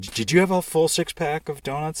Did you have a full 6-pack of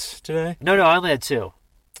donuts today? No, I only had 2.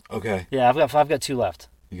 Okay. Yeah, I've got 2 left.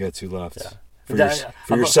 You got 2 left. Yeah.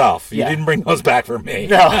 For yourself. Yeah. You didn't bring those back for me.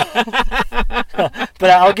 No. But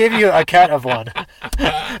I'll give you a cut of one.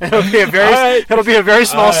 It'll be a very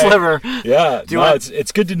small sliver. Yeah.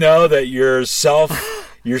 It's good to know that your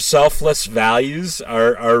selfless values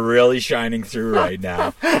are really shining through right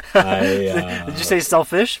now. Did you say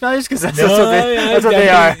selfish values? Because that's what they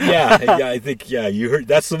are. Yeah, I think you heard.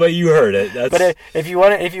 That's the way you heard it. But if you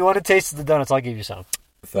want to taste the donuts, I'll give you some.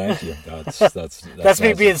 Thank you. That's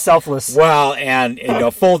me being selfless. Well, and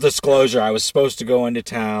full disclosure, I was supposed to go into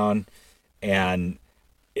town, and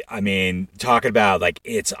I mean, talking about like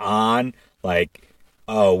it's on, like.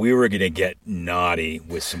 Oh, we were going to get naughty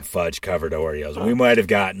with some fudge-covered Oreos. We might have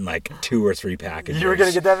gotten like 2 or 3 packages. You were going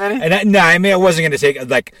to get that many? And I wasn't going to take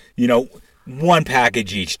like, 1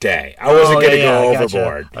 package each day. I wasn't going to go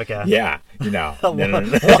overboard. Gotcha. Okay. Yeah, No. 1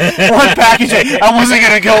 package. I wasn't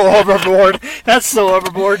going to go overboard. That's so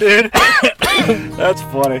overboard, dude. That's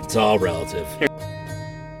funny. It's all relative.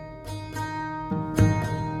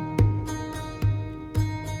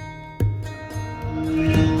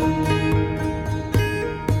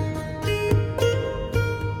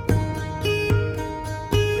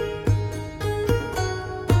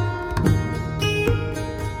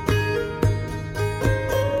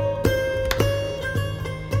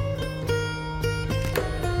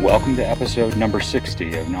 Welcome to episode number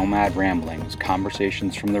 60 of Nomad Ramblings,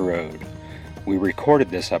 Conversations from the Road. We recorded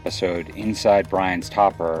this episode inside Brian's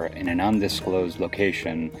Topper in an undisclosed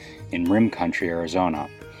location in Rim Country, Arizona.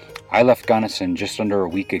 I left Gunnison just under a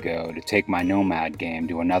week ago to take my Nomad game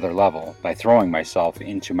to another level by throwing myself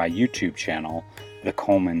into my YouTube channel, The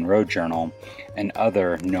Coleman Road Journal, and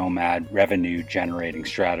other Nomad revenue-generating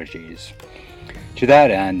strategies. To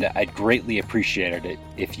that end, I'd greatly appreciate it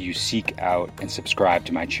if you seek out and subscribe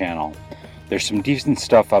to my channel. There's some decent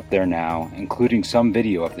stuff up there now, including some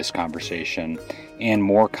video of this conversation, and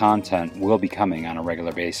more content will be coming on a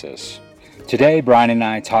regular basis. Today, Brian and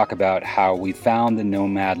I talk about how we found the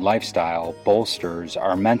nomad lifestyle bolsters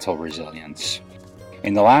our mental resilience.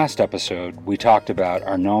 In the last episode, we talked about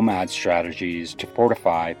our nomad strategies to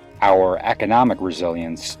fortify our economic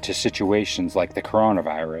resilience to situations like the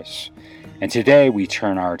coronavirus. And today we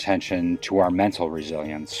turn our attention to our mental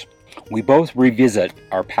resilience. We both revisit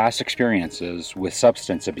our past experiences with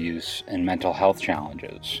substance abuse and mental health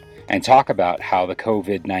challenges, and talk about how the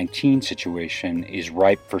COVID-19 situation is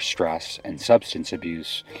ripe for stress and substance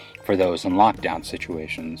abuse for those in lockdown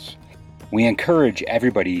situations. We encourage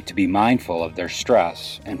everybody to be mindful of their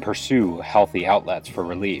stress and pursue healthy outlets for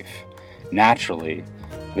relief. Naturally,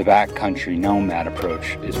 the backcountry nomad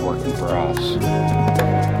approach is working for us.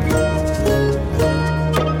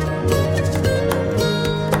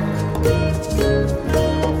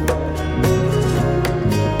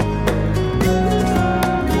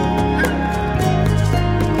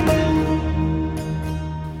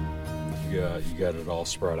 You got it all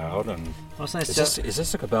spread out, and well, it's nice is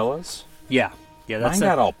this a Cabela's? Yeah. That's mine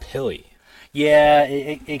got all pilly. Yeah,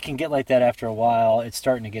 it can get like that after a while. It's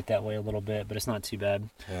starting to get that way a little bit, but it's not too bad.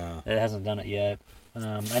 Yeah, it hasn't done it yet. I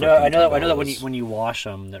know that when you wash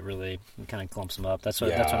them, that really kind of clumps them up. That's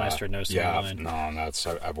when I started noticing mine. Yeah,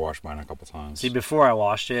 I've washed mine a couple times. See, before I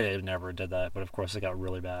washed it never did that, but of course it got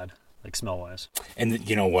really bad, like smell wise. And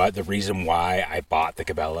you know what? The reason why I bought the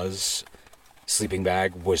Cabela's sleeping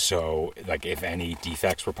bag was so, like, if any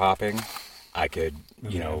defects were popping, I could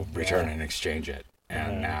return and exchange it.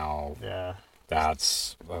 And now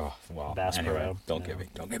that's Bass anyway, Pro. Don't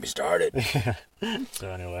get me started. So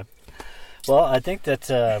anyway, well, I think that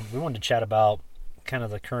we wanted to chat about kind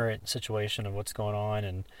of the current situation of what's going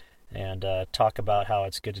on, and talk about how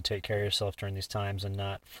it's good to take care of yourself during these times and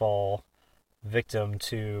not fall victim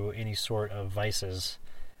to any sort of vices.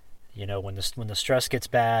 When the stress gets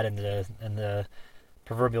bad and the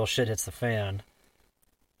proverbial shit hits the fan,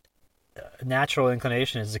 natural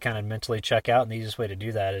inclination is to kind of mentally check out, and the easiest way to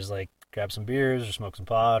do that is like grab some beers or smoke some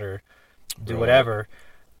pot or do whatever.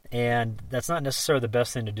 And that's not necessarily the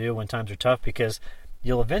best thing to do when times are tough, because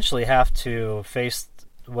you'll eventually have to face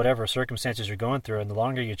whatever circumstances you're going through, and the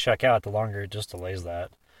longer you check out, the longer it just delays that,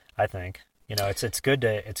 I think. It's good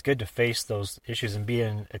to face those issues and be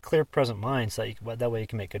in a clear, present mind, so that way you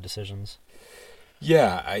can make good decisions.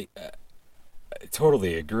 Yeah, I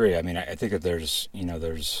totally agree. I mean, I think that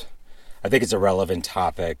I think it's a relevant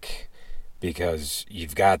topic because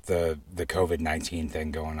you've got the COVID-19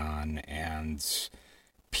 thing going on, and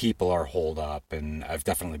people are holed up, and I've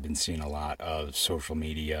definitely been seeing a lot of social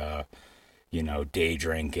media, day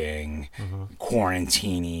drinking,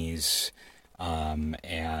 quarantinis,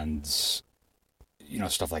 and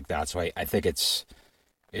stuff like that. So I think it's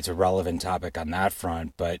a relevant topic on that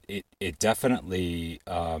front, but it definitely,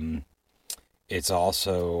 it's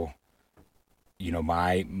also,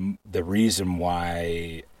 the reason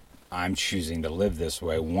why I'm choosing to live this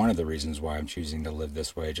way, one of the reasons why I'm choosing to live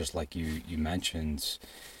this way, just like you mentioned,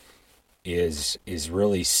 is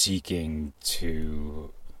really seeking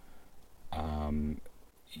to,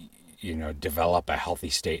 develop a healthy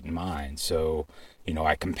state in mind. So,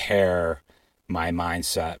 I compare my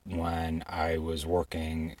mindset when I was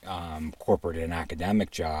working corporate and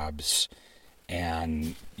academic jobs,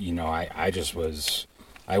 and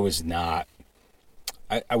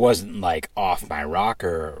I wasn't like off my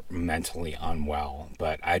rocker mentally unwell,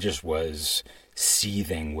 but I just was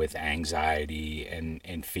seething with anxiety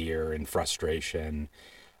and fear and frustration.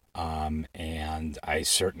 And I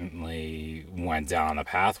certainly went down a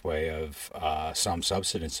pathway of some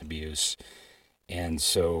substance abuse. And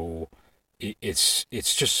so it's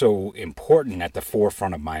just so important at the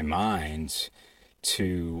forefront of my mind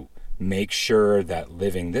to make sure that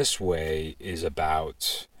living this way is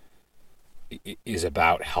about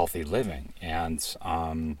healthy living. And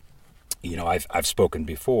I've spoken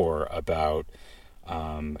before about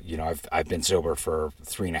I've been sober for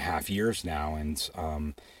 3.5 years now, and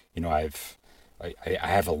I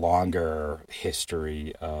have a longer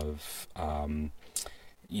history of kind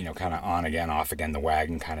of on again, off again, the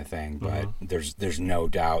wagon kind of thing. But there's no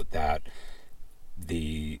doubt that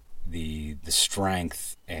the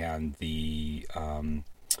strength and the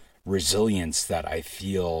resilience that I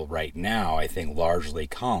feel right now, I think largely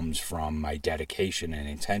comes from my dedication and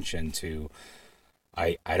intention to,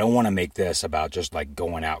 I don't want to make this about just like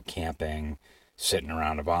going out camping, sitting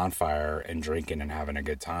around a bonfire and drinking and having a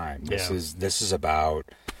good time. Yeah. This is about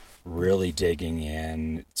really digging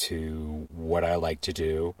in to what I like to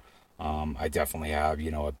do. I definitely have,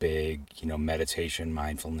 a big, meditation,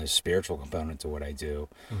 mindfulness, spiritual component to what I do.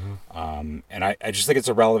 And I just think it's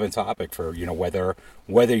a relevant topic for,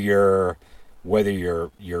 whether you're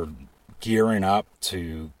gearing up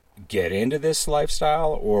to get into this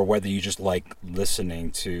lifestyle, or whether you just like listening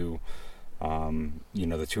to,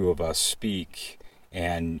 the two of us speak,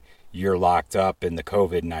 and you're locked up in the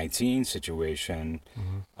COVID-19 situation.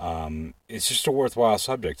 It's just a worthwhile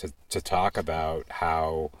subject to talk about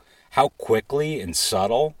how quickly and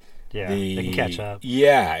subtle they can catch up.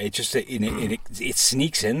 Yeah, it just it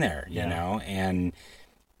sneaks in there, you know, and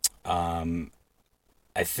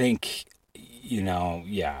I think we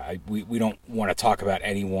don't want to talk about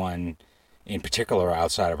anyone in particular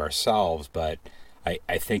outside of ourselves, but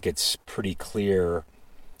I think it's pretty clear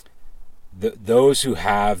those who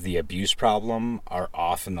have the abuse problem are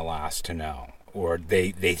often the last to know. Or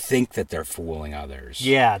they think that they're fooling others.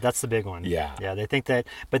 Yeah, that's the big one. Yeah. Yeah, they think that.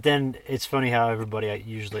 But then it's funny how everybody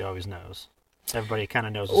usually always knows. Everybody kind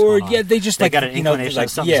of knows what's going on. They just they got an inclination that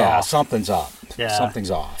something's off. Something's up. Yeah.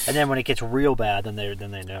 Something's off. And then when it gets real bad, then they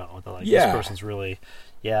know. They're like, this person's really...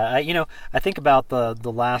 Yeah, I think about the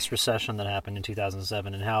last recession that happened in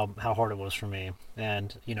 2007 and how hard it was for me.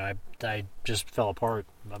 And, I just fell apart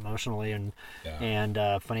emotionally and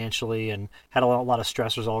financially, and had a lot of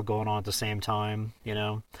stressors all going on at the same time,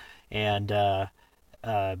 and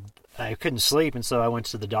I couldn't sleep, and so I went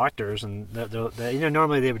to the doctors, and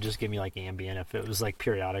normally they would just give me like Ambien if it was like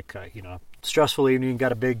periodic, stressful evening,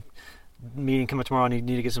 got a big meeting coming tomorrow, and you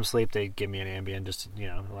need to get some sleep. They'd give me an Ambien, just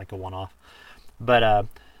like a one-off. But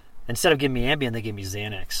instead of giving me Ambien, they gave me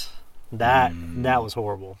Xanax. That was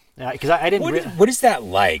horrible. Because I didn't. What is that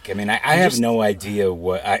like? I mean, I have no idea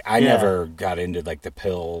what. I never got into like the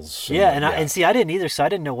pills. And see, I didn't either. So I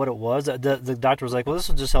didn't know what it was. The doctor was like, "Well, this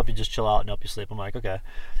will just help you just chill out and help you sleep." I'm like, "Okay."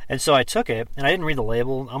 And so I took it, and I didn't read the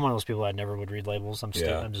label. I'm one of those people that never would read labels. I'm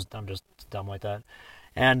just dumb like that.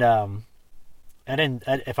 And I didn't.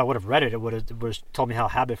 If I would have read it, it would have told me how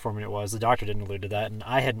habit forming it was. The doctor didn't allude to that, and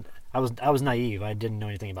I was naive. I didn't know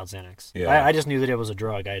anything about Xanax. Yeah. I just knew that it was a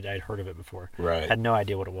drug. I'd heard of it before. Right. Had no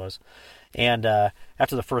idea what it was. And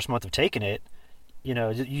after the first month of taking it,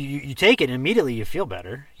 you take it and immediately you feel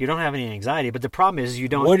better. You don't have any anxiety, but the problem is you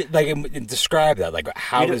don't. Describe that. Like,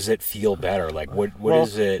 how does it feel better? Like, what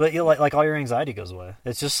is it? But like all your anxiety goes away.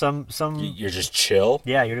 It's just some. You're just chill.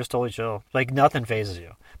 Yeah, you're just totally chill. Like nothing phases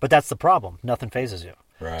you. But that's the problem. Nothing phases you.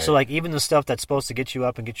 Right. So, like, even the stuff that's supposed to get you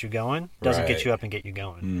up and get you going doesn't get you up and get you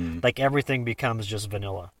going. Like, everything becomes just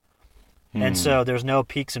vanilla. And so there's no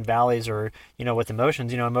peaks and valleys or, with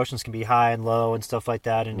emotions. Emotions can be high and low and stuff like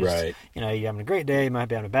that. And just, you're having a great day, you might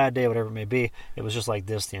be having a bad day, whatever it may be. It was just like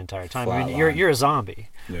this the entire time. I mean, you're a zombie.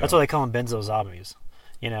 Yeah. That's why they call them benzo zombies.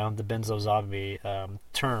 The benzo zombie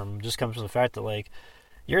term just comes from the fact that, like,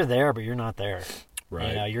 you're there, but you're not there.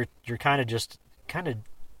 Right. You're kind of just kind of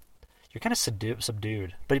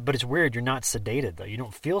subdued. But it's weird. You're not sedated though. You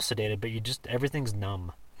don't feel sedated, but you just everything's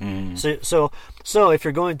numb. So if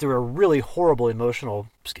you're going through a really horrible emotional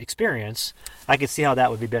experience, I could see how that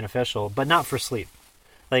would be beneficial, but not for sleep.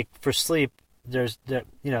 Like for sleep, the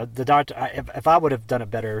doctor. If I would have done it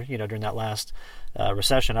better, during that last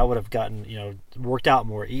recession, I would have gotten worked out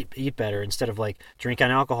more, eat better instead of like drinking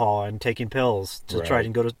alcohol and taking pills to try to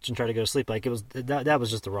go to sleep. Like it was that was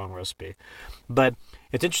just the wrong recipe. But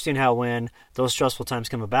it's interesting how when those stressful times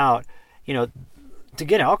come about, to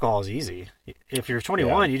get alcohol is easy. If you're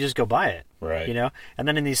 21, you just go buy it. Right. And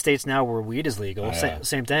then in these states now where weed is legal,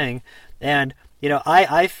 same thing. And,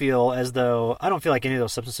 I feel as though, I don't feel like any of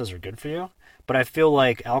those substances are good for you, but I feel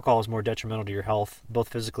like alcohol is more detrimental to your health, both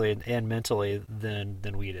physically and mentally,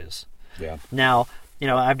 than weed is. Yeah. Now,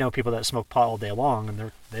 I've known people that smoke pot all day long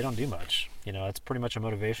and they don't do much. It's pretty much a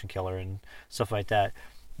motivation killer and stuff like that.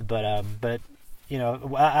 But out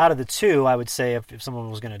of the two, I would say if someone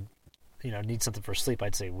was going to, need something for sleep,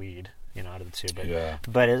 I'd say weed, out of the two.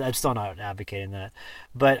 But I'm still not advocating that.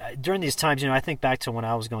 But during these times, I think back to when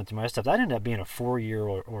I was going through my stuff, that ended up being a 4-year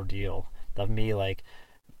ordeal of me, like,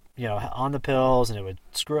 on the pills, and it would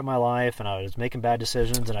screw up my life, and I was making bad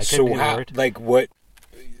decisions, and I couldn't get worked.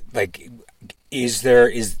 Was there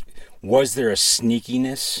a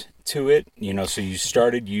sneakiness to it? So you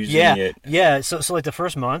started using it. Yeah. So like the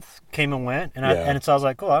first month came and went, and I was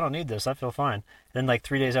like, I don't need this. I feel fine. Then like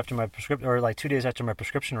 3 days after my prescription, or like 2 days after my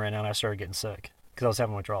prescription ran out, I started getting sick because I was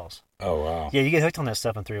having withdrawals. Oh wow. Yeah, you get hooked on that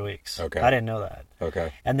stuff in 3 weeks. Okay. I didn't know that.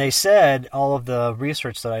 Okay. And they said, all of the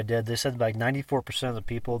research that I did, they said like 94% of the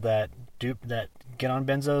people that get on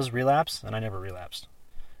benzos relapse, and I never relapsed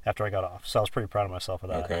after I got off. So I was pretty proud of myself for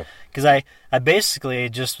that. Okay. Because I basically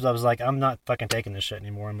I was like, I'm not fucking taking this shit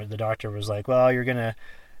anymore. And the doctor was like, well, it's going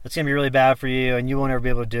to be really bad for you, and you won't ever be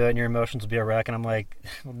able to do it, and your emotions will be a wreck. And I'm like,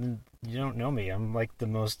 well, you don't know me. I'm like the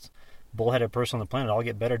most bullheaded person on the planet. I'll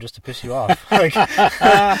get better just to piss you off. Like,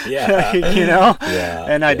 yeah. Yeah.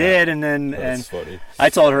 And I did, and then That's funny. I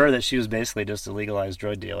told her that she was basically just a legalized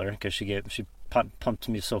drug dealer because she pumped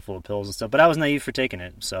me so full of pills and stuff. But I was naive for taking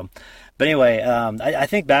it. So, but anyway, I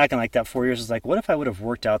think back on like that 4 years. It's like, what if I would have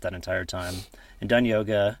worked out that entire time and done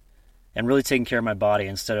yoga and really taken care of my body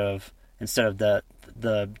instead of the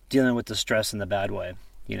dealing with the stress in the bad way?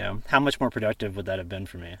 How much more productive would that have been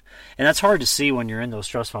for me? And that's hard to see when you're in those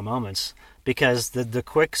stressful moments, because the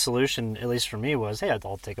quick solution, at least for me, was, hey,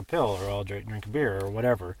 I'll take a pill, or I'll drink a beer, or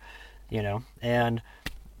whatever, and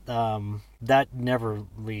that never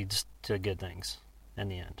leads to good things in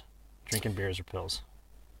the end, drinking beers or pills.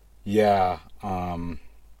 Yeah.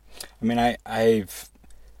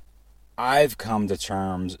 I've come to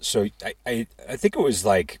terms, so I think it was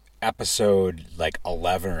like episode like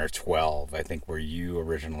 11 or 12, I think, where you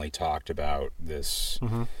originally talked about this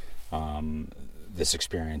this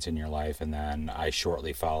experience in your life, and then I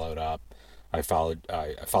shortly followed up. I followed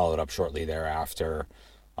up shortly thereafter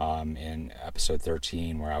in episode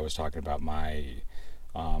 13, where I was talking about my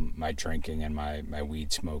drinking and my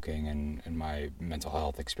weed smoking and my mental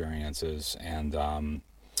health experiences, and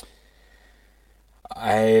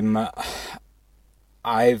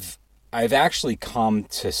I've actually come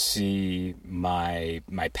to see my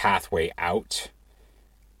pathway out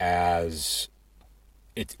as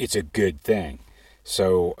it's a good thing.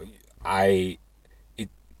 So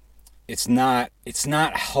it's not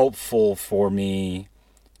helpful for me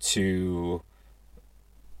to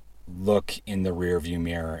look in the rearview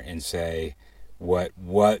mirror and say, what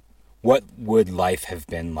would life have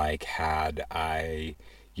been like had I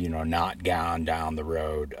not gone down the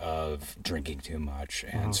road of drinking too much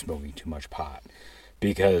and smoking too much pot,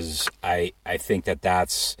 because I think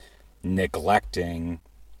that's neglecting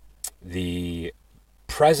the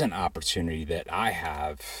present opportunity that I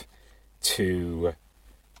have to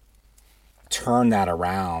turn that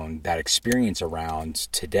around, that experience around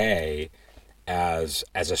today as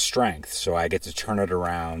a strength. So I get to turn it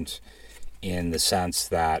around in the sense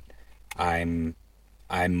that I'm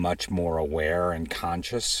much more aware and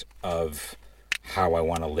conscious of how I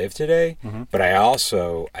want to live today. But I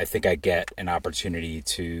think I get an opportunity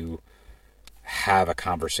to have a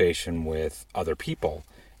conversation with other people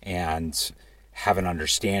and have an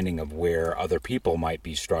understanding of where other people might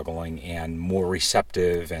be struggling, and more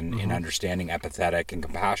receptive and understanding, empathetic and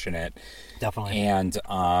compassionate. Definitely. And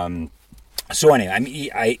so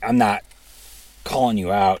anyway, I'm not calling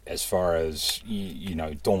you out as far as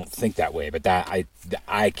don't think that way, but that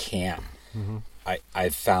I can't.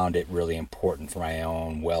 I've found it really important for my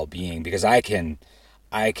own well-being, because I can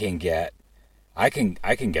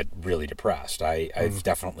can get really depressed. I've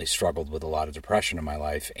definitely struggled with a lot of depression in my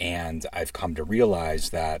life, and I've come to realize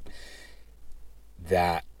that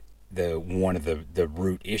one of the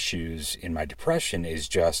root issues in my depression is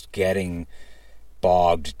just getting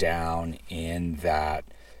bogged down in that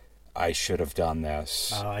I should have done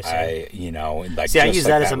this. Oh, I see. And like I use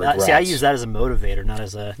that regrets. I use that as a motivator, not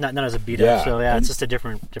as a beat up. Yeah. So it's just a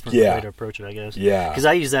different way to approach it, I guess. Yeah. Because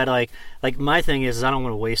I use that like my thing is I don't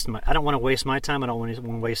want to waste my time. I don't want to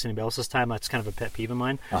waste anybody else's time. That's kind of a pet peeve of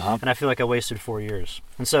mine. And I feel like I wasted 4 years.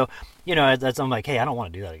 And so I'm like, hey, I don't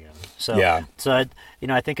want to do that again. So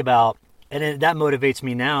I think about. And that motivates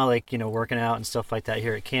me now, like, working out and stuff like that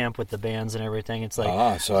here at camp with the bands and everything. It's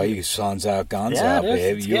like... so you sons out, guns yeah, out,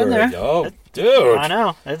 baby. It's getting there. Oh, dude. I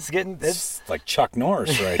know. It's like Chuck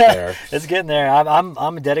Norris right there. It's getting there.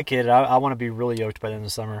 I'm dedicated. I want to be really yoked by the end of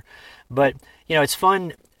the summer. But, it's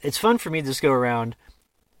fun. It's fun for me to just go around.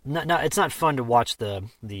 It's not fun to watch the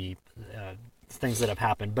things that have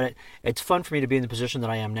happened, but it's fun for me to be in the position that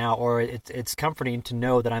I am now, or it's comforting to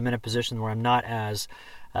know that I'm in a position where I'm not as...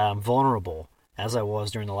 vulnerable as I was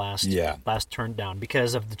during the last turn down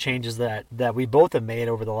because of the changes that we both have made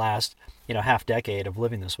over the last half decade of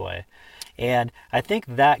living this way. And I think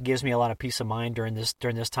that gives me a lot of peace of mind during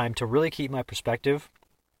this time to really keep my perspective.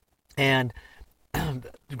 And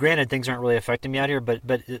granted, things aren't really affecting me out here, but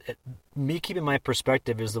me keeping my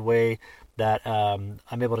perspective is the way that I'm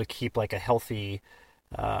able to keep like a healthy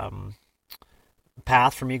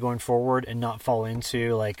path for me going forward and not fall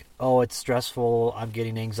into like, oh, it's stressful, I'm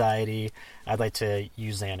getting anxiety, I'd like to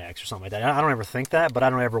use Xanax or something like that. I don't ever think that, but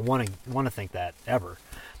I don't ever want to think that ever.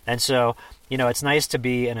 And so, it's nice to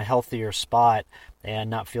be in a healthier spot and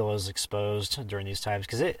not feel as exposed during these times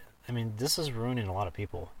because this is ruining a lot of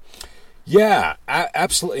people. Yeah,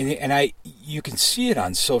 absolutely. And you can see it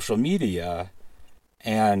on social media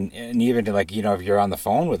and even like, if you're on the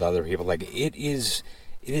phone with other people, like it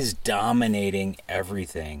is dominating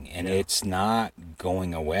everything, and it's not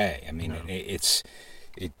going away. I mean,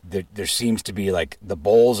 there seems to be like the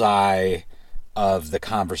bullseye of the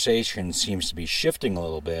conversation seems to be shifting a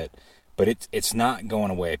little bit, but it's not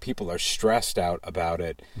going away. People are stressed out about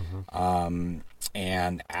it,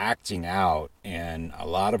 and acting out in a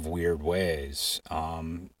lot of weird ways.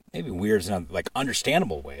 Maybe weird is not like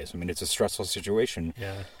understandable ways. I mean, it's a stressful situation.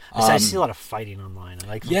 Yeah. I see a lot of fighting online.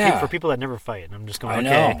 Like for people that never fight, and I'm just going,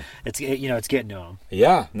 okay, it's getting to them.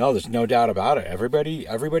 Yeah, no, there's no doubt about it.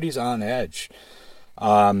 Everybody's on edge.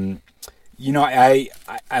 I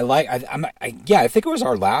think it was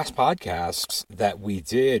our last podcast that we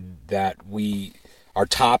did that our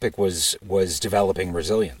topic was developing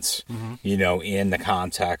resilience. In the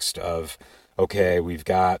context of, okay, we've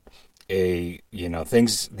got the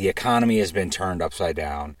economy has been turned upside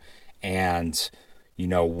down, and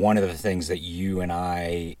one of the things that you and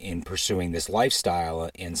I, in pursuing this lifestyle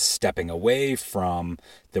and stepping away from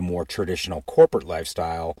the more traditional corporate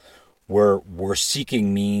lifestyle, we're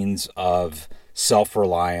seeking means of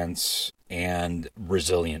self-reliance and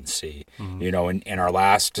resiliency. In our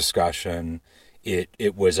last discussion,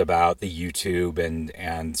 it was about the YouTube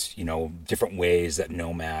and different ways that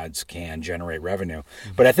nomads can generate revenue.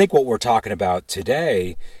 But I think what we're talking about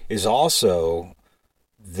today is also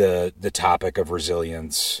the topic of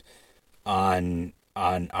resilience on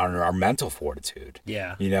our mental fortitude.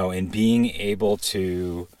 Yeah. And being able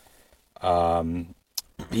to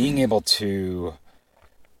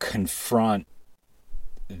confront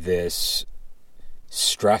this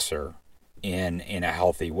stressor in a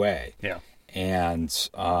healthy way. Yeah. And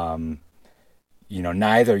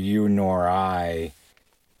neither you nor I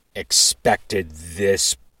expected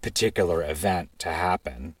this particular event to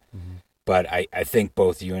happen. But I think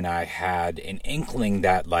both you and I had an inkling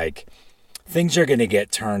that, like, things are going to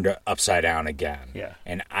get turned upside down again. Yeah.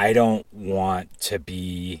 And I don't want to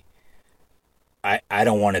be a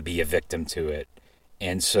victim to it.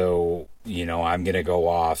 And so, I'm going to go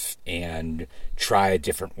off and try a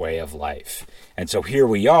different way of life. And so here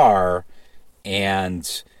we are.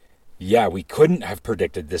 And, yeah, we couldn't have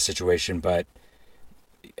predicted this situation, but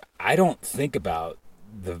I don't think about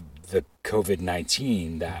the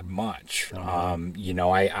COVID-19 that much. I'm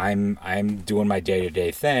doing my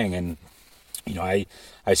day-to-day thing, and I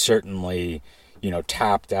certainly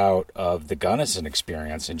tapped out of the Gunnison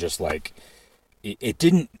experience, and just like it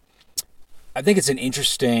didn't. I think it's an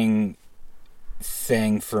interesting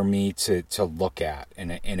thing for me to look at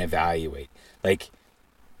and evaluate. Like,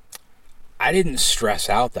 I didn't stress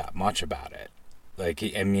out that much about it. Like,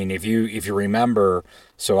 I mean, if you remember,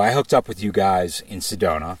 so I hooked up with you guys in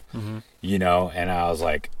Sedona, and I was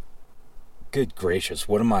like, good gracious,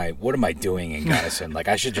 what am I doing in Gunnison? Like,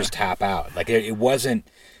 I should just tap out. Like, it wasn't.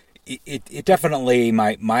 It definitely,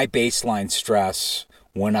 my baseline stress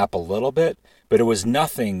went up a little bit, but it was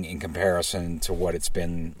nothing in comparison to what it's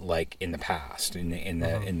been like in the past, in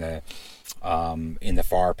the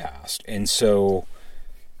far past. And so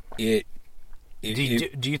do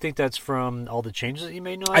you think that's from all the changes that you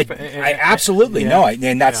made in your I life? absolutely no,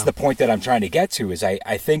 and that's Yeah. the point that I'm trying to get to. Is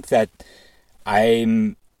I think that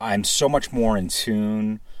I'm so much more in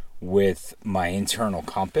tune with my internal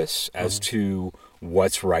compass as to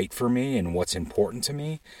what's right for me and what's important to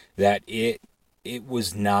me, that it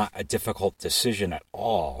was not a difficult decision at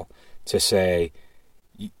all to say,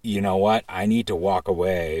 you know what, I need to walk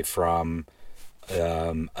away from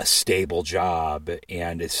a stable job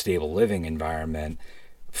and a stable living environment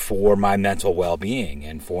for my mental well-being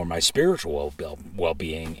and for my spiritual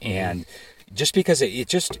well-being. And just because it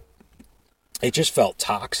just felt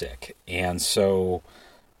toxic. And so,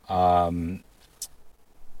 I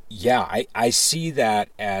see that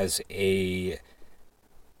as a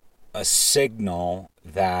signal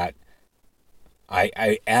that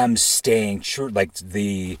I am staying true, like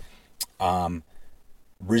the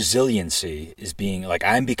resiliency is being, like,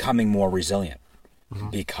 I'm becoming more resilient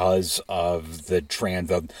because of the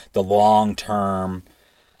long-term,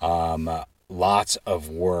 lots of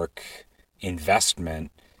work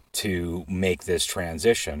investment to make this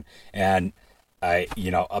transition. And a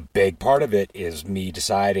big part of it is me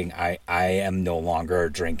deciding I am no longer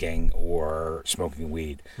drinking or smoking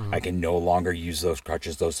weed. I can no longer use those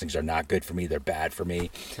crutches. Those things are not good for me. They're bad for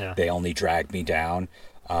me. Yeah. They only drag me down.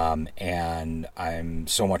 And I'm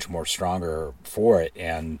so much more stronger for it.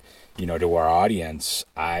 And, to our audience,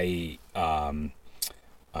 is it? Oh,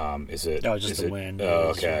 just is the it, wind.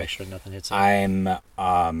 Oh, Just okay. make sure nothing hits it.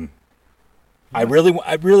 I really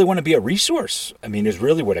want to be a resource. I mean, is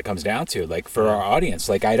really what it comes down to. Like, for our audience,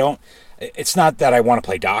 like, it's not that I want to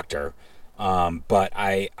play doctor, but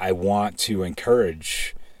I want to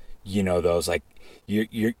encourage, those, like,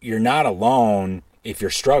 you're not alone if you're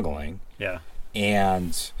struggling. Yeah.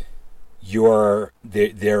 And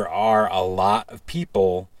there are a lot of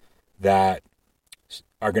people that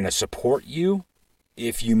are going to support you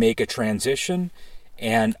if you make a transition,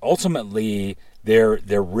 and ultimately they're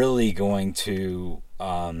really going to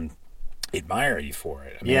admire you for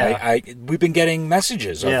it. I mean, Yeah. we've been getting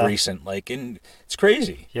messages of recent, like, and it's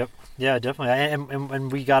crazy. Yep. Yeah, definitely.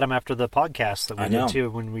 And we got them after the podcast that we I did know. too,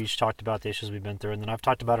 when we talked about the issues we've been through, and then I've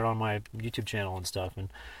talked about it on my YouTube channel and stuff. And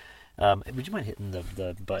would you mind hitting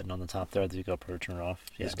the button on the top there that you go up or turn it off?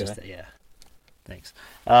 Yeah, This just guy? yeah. Thanks.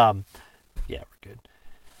 Yeah, we're good.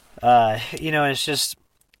 It's just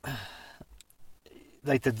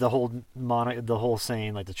like the whole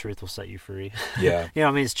saying, like, the truth will set you free. Yeah. I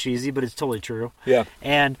mean, it's cheesy, but it's totally true. Yeah.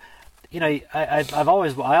 And I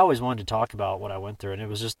always wanted to talk about what I went through, and it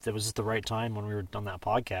was just the right time when we were on that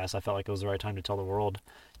podcast. I felt like it was the right time to tell the world,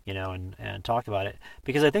 and talk about it,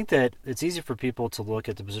 because I think that it's easy for people to look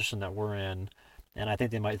at the position that we're in, and I think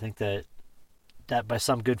they might think that by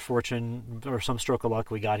some good fortune or some stroke of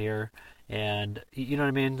luck we got here, and you know what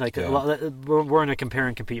I mean. Like, we're in a compare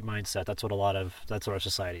and compete mindset. That's what our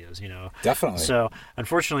society is. Definitely. So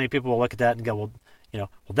unfortunately, people will look at that and go, well,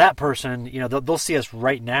 that person, they'll see us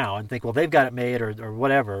right now and think, well, they've got it made or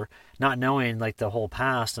whatever, not knowing, like, the whole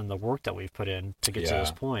past and the work that we've put in to get to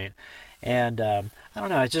this point. And I don't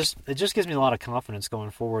know, it just gives me a lot of confidence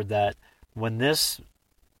going forward that when this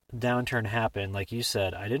downturn happened, like you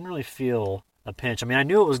said, I didn't really feel a pinch. I mean, I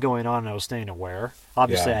knew it was going on and I was staying aware.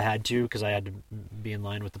 Obviously, I had to, because I had to be in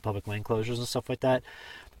line with the public lane closures and stuff like that.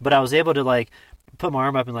 But I was able to, like, put my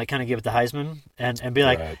arm up and, like, kind of give it the Heisman and be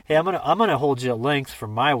like, Right. hey, I'm gonna hold you at length for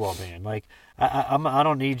my well-being. Like, I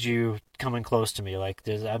don't need you coming close to me. Like,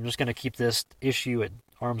 I'm just gonna keep this issue at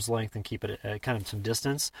arm's length and keep it at kind of some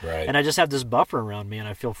distance. Right. And I just have this buffer around me, and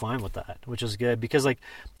I feel fine with that, which is good, because, like,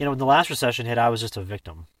 when the last recession hit, I was just a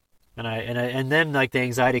victim. And then, like, the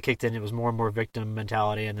anxiety kicked in. It was more and more victim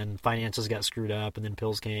mentality, and then finances got screwed up, and then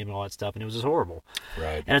pills came and all that stuff, and it was just horrible.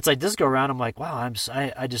 Right. And it's like, this go around, I'm like, wow,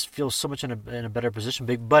 I just feel so much in a better position.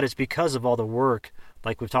 But it's because of all the work,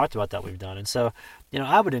 like we've talked about, that we've done. And so,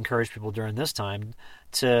 I would encourage people during this time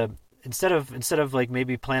to, instead of like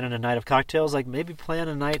maybe planning a night of cocktails, like, maybe plan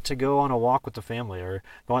a night to go on a walk with the family, or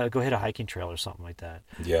go hit a hiking trail or something like that.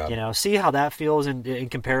 Yeah. See how that feels in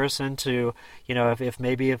comparison to,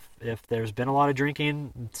 if there's been a lot of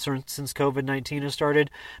drinking since COVID-19 has started,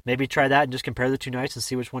 maybe try that and just compare the two nights and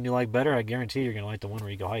see which one you like better. I guarantee you're going to like the one where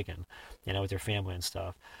you go hiking, with your family and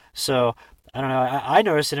stuff. So, I don't know, I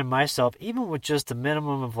noticed it in myself, even with just the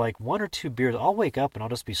minimum of, like, 1 or 2 beers, I'll wake up and I'll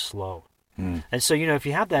just be slow. And so, if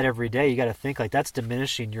you have that every day, you got to think like that's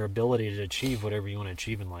diminishing your ability to achieve whatever you want to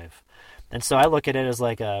achieve in life. And so I look at it as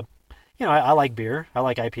like I like beer. I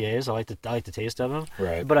like IPAs. I like the taste of them.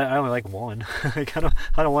 Right. But I only like one. I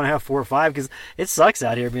don't want to have 4 or 5 because it sucks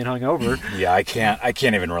out here being hungover. Yeah, I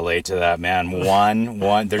can't even relate to that, man.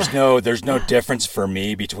 One. There's no difference for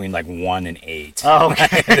me between like 1 and 8. Oh,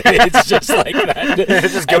 okay. It's just like that.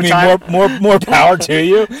 Just go time. more power to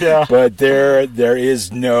you. Yeah. But there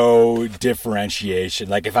is no differentiation.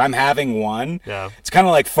 Like if I'm having one, it's kind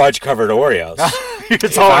of like fudge covered Oreos.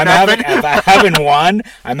 It's all if I'm having one,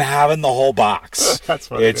 I'm having the whole box. That's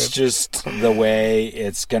funny. It's just the way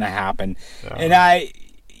it's gonna happen. And I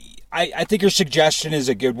think your suggestion is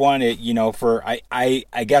a good one.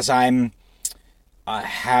 I guess I'm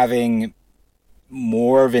having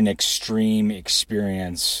more of an extreme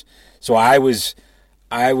experience. So I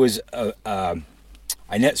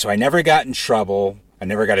never got in trouble. I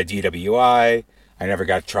never got a DWI. I never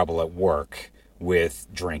got in trouble at work with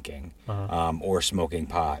drinking or smoking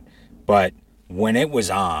pot. But when it was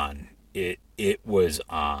on, it was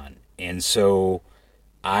on. And so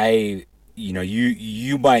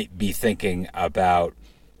you might be thinking about,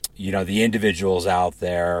 the individuals out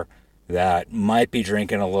there that might be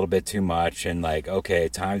drinking a little bit too much and like, okay,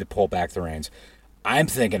 time to pull back the reins. I'm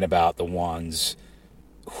thinking about the ones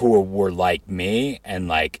who were like me and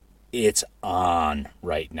like, it's on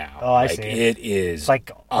right now. Oh, I like, see. It is like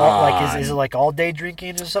is it like all day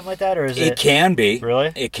drinking or something like that, or is it? It can be.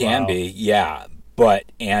 Really? It can be. Yeah. But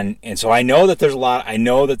and so I know that there's a lot. I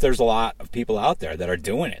know that there's a lot of people out there that are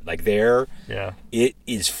doing it. Like it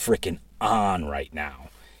is freaking on right now,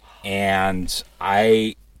 and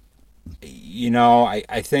I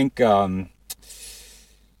think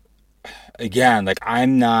again, like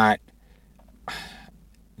I'm not.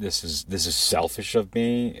 This is selfish of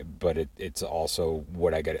me, but it's also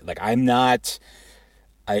what I get it. Like I'm not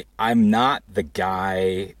the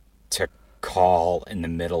guy to call in the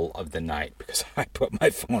middle of the night because I put my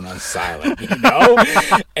phone on silent,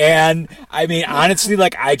 And I mean, honestly,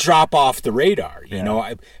 like I drop off the radar,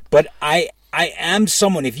 but I am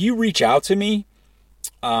someone, if you reach out to me,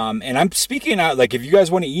 and I'm speaking out, like if you guys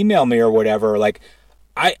want to email me or whatever, like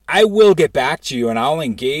I will get back to you and I'll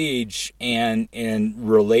engage and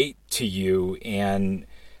relate to you and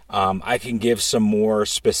I can give some more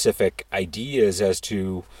specific ideas as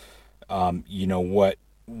to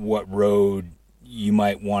what road you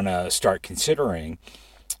might want to start considering.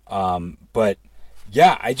 But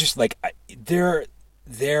yeah, I just like there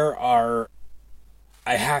are.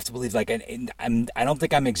 I have to believe, like, I don't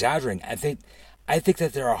think I'm exaggerating. I think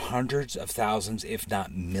that there are hundreds of thousands, if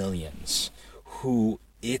not millions, who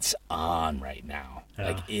it's on right now. Yeah.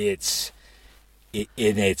 Like it's a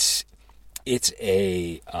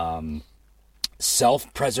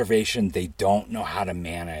self-preservation they don't know how to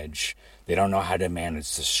manage. They don't know how to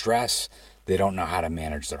manage the stress. They don't know how to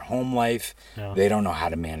manage their home life. Yeah. They don't know how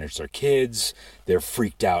to manage their kids. They're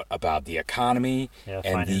freaked out about the economy. Yeah,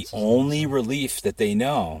 and the only relief that they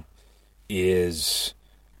know is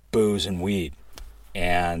booze and weed.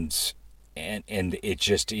 And it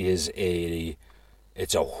just is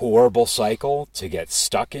it's a horrible cycle to get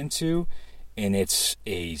stuck into, and it's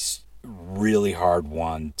a really hard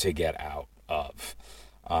one to get out of.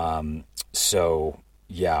 So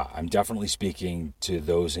yeah, I'm definitely speaking to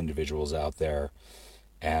those individuals out there.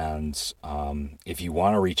 And if you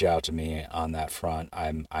want to reach out to me on that front,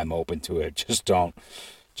 I'm open to it. Just don't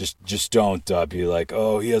be like,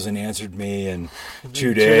 oh, he hasn't answered me in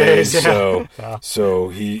 2 days, so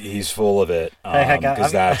he's full of it.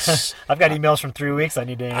 Because I've got emails from 3 weeks I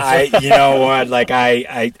need to answer. You know what? Like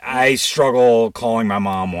I struggle calling my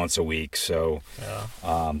mom once a week. So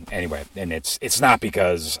anyway, and it's not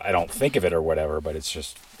because I don't think of it or whatever, but it's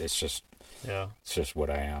just what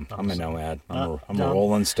I am. I'm a nomad. I'm a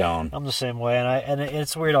rolling stone. I'm the same way, and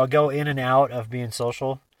it's weird. I'll go in and out of being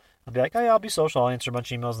social. I'll be like, oh yeah, I'll be social. I'll answer a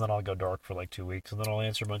bunch of emails, and then I'll go dark for like 2 weeks, and then I'll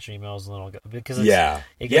answer a bunch of emails, and then I'll go because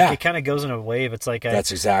it kind of goes in a wave. It's like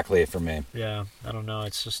that's exactly it for me. Yeah, I don't know.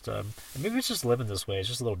 It's just maybe it's just living this way. It's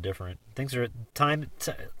just a little different. Things are time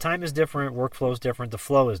is different. Workflow is different. The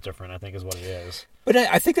flow is different. I think is what it is. But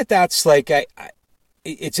I think that's like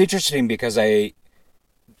it's interesting because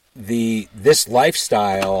this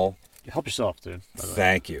lifestyle. Help yourself, dude.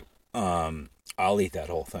 Thank you. I'll eat that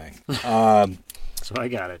whole thing. So I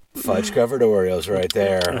got it. Fudge covered Oreos right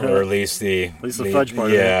there, or at least the fudge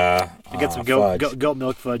part. Yeah, I get some goat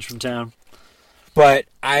milk fudge from town. But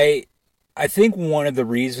I think one of the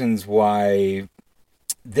reasons why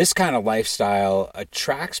this kind of lifestyle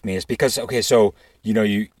attracts me is because so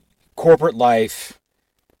you corporate life,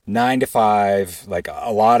 9 to 5, like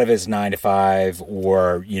a lot of it's 9 to 5,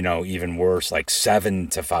 or, you know, even worse, like 7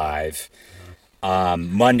 to 5,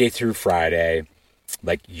 Monday through Friday.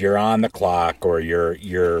 Like you're on the clock, or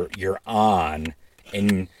you're on,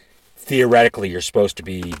 and theoretically you're supposed to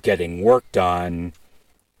be getting work done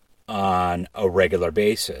on a regular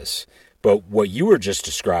basis. But what you were just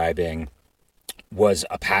describing was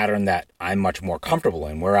a pattern that I'm much more comfortable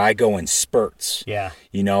in, where I go in spurts. Yeah.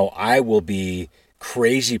 You know, I will be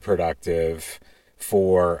crazy productive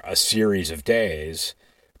for a series of days,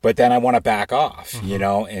 but then I want to back off, you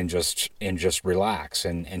know, and just relax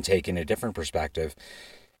and take in a different perspective.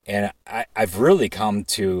 And I've really come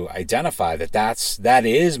to identify that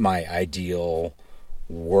is my ideal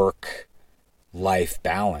work-life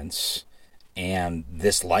balance, and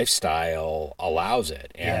this lifestyle allows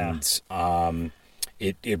it. And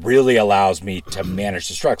it really allows me to manage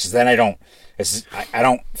the stress. 'Cause then I don't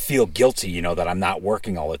feel guilty, you know, that I'm not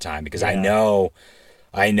working all the time, because I know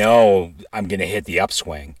I'm going to hit the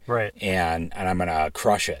upswing, Right. And I'm going to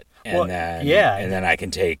crush it, and Well, then I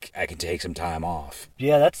can take some time off.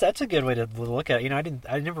 Yeah, that's a good way to look at it. You know,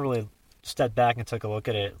 I never really stepped back and took a look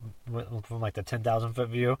at it from like the 10,000-foot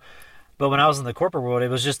view. But when I was in the corporate world, it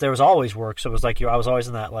was just, there was always work. So it was like I was always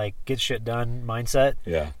in that like get shit done mindset.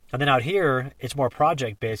 Yeah. And then out here, it's more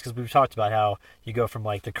project based, because we've talked about how you go from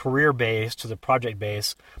like the career base to the project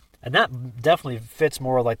base, and that definitely fits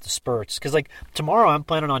more like the spurts. Because like tomorrow, I'm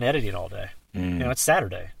planning on editing all day. You know, it's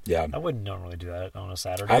Saturday. Yeah. I wouldn't normally do that on a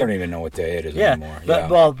Saturday. I don't even know what day it is Yeah, anymore.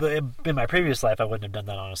 but in my previous life, I wouldn't have done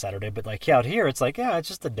that on a Saturday. But like out here, it's like, yeah, it's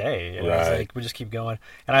just a day. You know? It's Right. like we just keep going,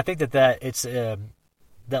 and I think that it's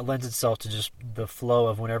that lends itself to just the flow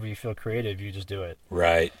of whenever you feel creative, you just do it.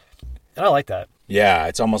 Right. And I like that. Yeah,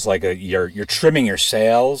 it's almost like you're trimming your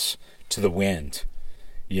sails to the wind.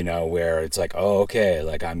 You know, where it's like, oh, okay,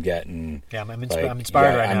 like I'm getting. Yeah, I'm like,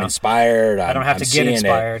 inspired right now. I'm inspired. I don't have I'm to get seeing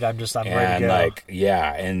inspired. it. I'm ready And to go. like,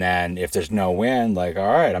 yeah, and then if there's no wind, like, all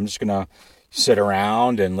right, I'm just gonna sit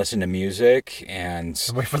around and listen to music and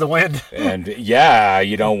Wait for the wind. and yeah,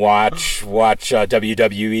 you know, watch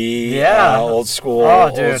WWE, Yeah. old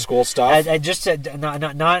school stuff. I just said not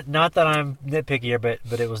that I'm nitpicky here, but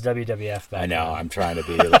it was WWF back I know. then. I'm trying to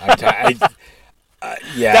be.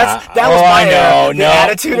 Yeah. That was my era, the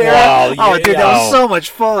Attitude Era. Well, Oh, dude, that was so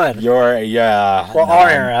much fun. Our era.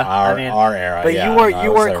 Our era. But yeah,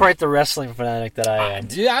 you weren't quite the wrestling fanatic that I am.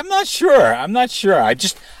 Dude, I'm not sure. I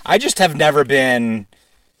just have never been.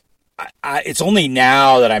 It's only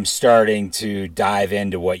now that I'm starting to dive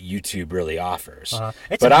into what YouTube really offers.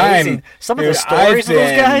 It's amazing. Some of the stories of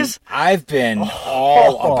those guys. I've been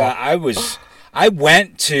all about. I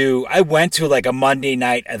went to like a Monday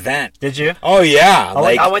night event. Did you? Oh yeah,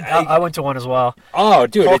 I went to one as well. Oh,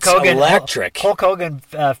 dude, Hulk it's Hogan, electric. Hulk Hogan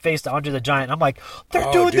faced Andre the Giant. I'm like, they're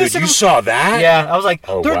doing dude, this. You saw that? Yeah, I was like,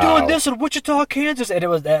 Oh, they're wow. doing this in Wichita, Kansas, and it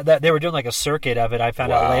was that they were doing like a circuit of it. I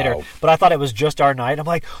found out Wow. later, but I thought it was just our night. I'm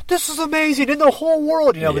like, this is amazing in the whole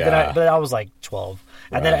world, you know. Yeah. But I was like 12,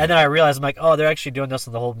 and Right. then I realized I'm like, oh, they're actually doing this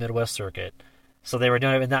in the whole Midwest circuit. So they were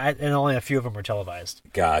doing it, and only a few of them were televised.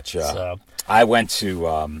 Gotcha. So I went to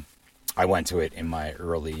it in my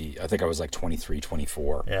early. I think I was like 23,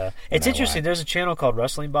 24. yeah, it's interesting. There's a channel called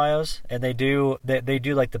Wrestling Bios, and they do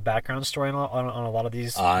like the background story on a lot of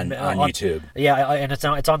these on YouTube. Yeah, and it's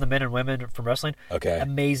on the men and women from wrestling. Okay.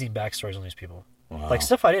 Amazing backstories on these people. Wow. Like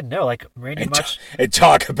stuff I didn't know. Like Randy Much. And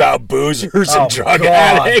talk about boozers Oh, and drug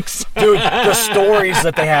God. addicts. Dude, the stories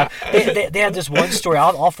that they have. They have this one story.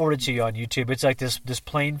 I'll forward it to you on YouTube. It's like this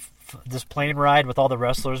plane ride with all the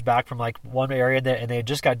wrestlers back from like one area, and they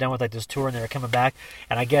just got done with like this tour, and they were coming back,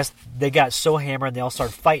 and I guess they got so hammered and they all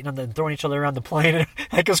started fighting and throwing each other around the plane.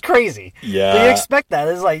 Like, it was crazy. Yeah. But you expect that.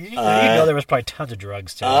 It's like you know there was probably tons of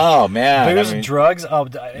drugs too. Oh man, Booze and drugs.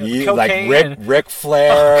 Cocaine. like Ric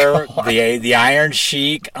Flair, the Iron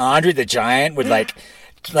Sheik, Andre the Giant would like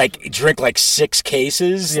drink like 6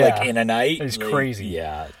 cases like in a night. It's crazy.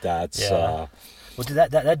 Yeah, that's. Yeah. Well, dude,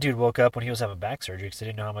 that dude woke up when he was having back surgery because they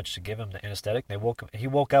didn't know how much to give him the anesthetic. He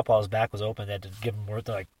woke up while his back was open. They had to give him more.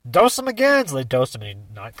 They're like, dose him again. So they dosed him, and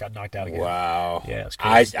he got knocked out again. Wow. Yeah, it's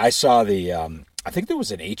crazy. I saw the. I think there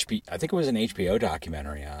was an HBO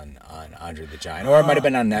documentary on Andre the Giant, or it might have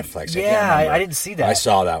been on Netflix. I didn't see that. I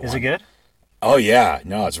saw that one. Is it good? Oh yeah,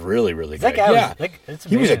 no, it's really, really good. That guy yeah. was like, it's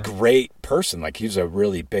He was a amazing. great person. Like he was a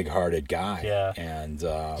really big-hearted guy. Yeah. And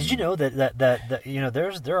Did you know that you know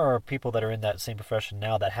there are people that are in that same profession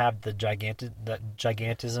now that have the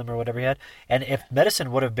gigantism or whatever he had, and if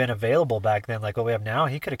medicine would have been available back then, like what we have now,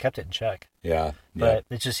 he could have kept it in check. Yeah. But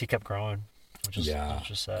it's just he kept growing, which is sad.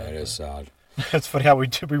 That is sad. It's funny how we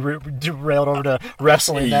derailed over to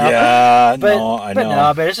wrestling now. Yeah, but, no, I but know.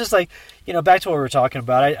 no, but it's just like, back to what we were talking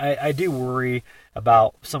about. I do worry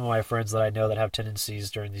about some of my friends that I know that have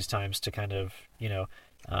tendencies during these times to kind of,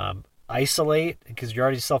 isolate, because you're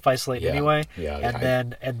already self-isolating anyway. Yeah.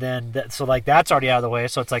 And then so like that's already out of the way.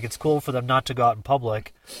 So it's like it's cool for them not to go out in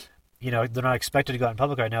public. They're not expected to go out in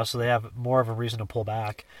public right now, so they have more of a reason to pull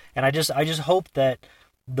back. And I just hope that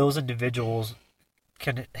those individuals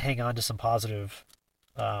can hang on to some positive,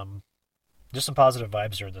 just some positive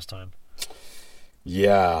vibes during this time.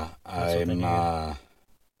 Yeah, I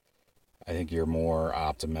think you're more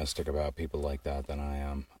optimistic about people like that than I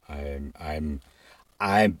am.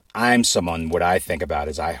 I'm someone. What I think about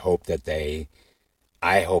is I hope that they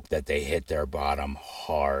hit their bottom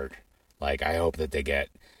hard. Like I hope that they get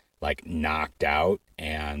like knocked out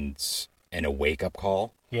and a wake up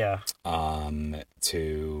call. Yeah.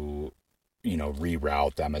 To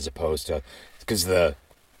reroute them, as opposed to, because the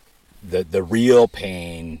real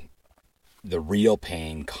pain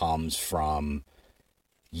comes from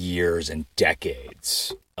years and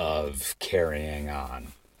decades of carrying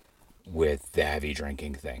on with the heavy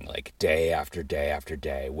drinking thing, like day after day after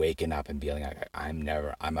day, waking up and being like, I'm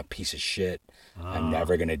a piece of shit. I'm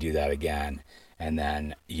never going to do that again. And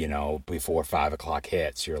then, before 5 o'clock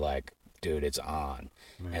hits, you're like, dude, it's on.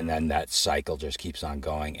 Man. And then that cycle just keeps on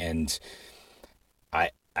going. And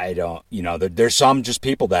I don't, there's some just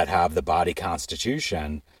people that have the body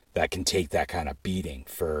constitution that can take that kind of beating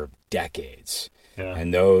for decades. Yeah.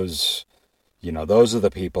 And those are the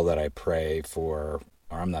people that I pray for.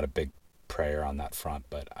 Or I'm not a big prayer on that front,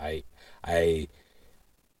 but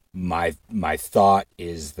my thought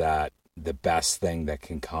is that the best thing that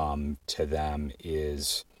can come to them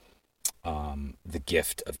is the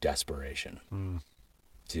gift of desperation.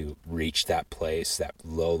 To reach that place, that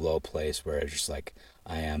low place where it's just like,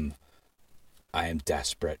 I am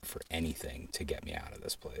desperate for anything to get me out of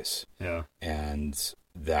this place. Yeah. And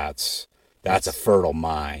that's a fertile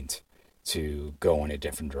mind to go in a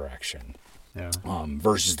different direction. Yeah.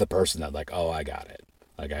 Versus the person that like, oh, I got it.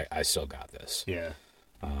 Like I still got this. Yeah.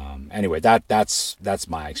 Anyway, that's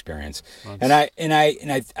my experience. And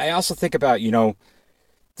I also think about,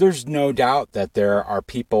 there's no doubt that there are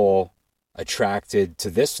people attracted to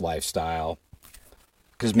this lifestyle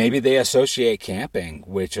because maybe they associate camping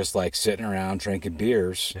with just like sitting around drinking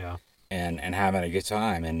beers. Yeah. And having a good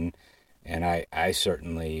time. And I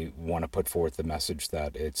certainly want to put forth the message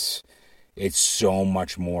that it's so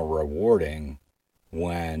much more rewarding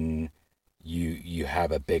when you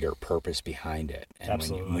have a bigger purpose behind it, and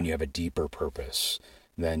when you have a deeper purpose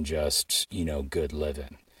than just good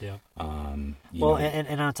living. Yeah. And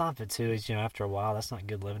on top of it too is after a while that's not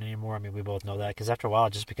good living anymore. I mean, we both know that, because after a while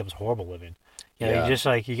it just becomes horrible living. You just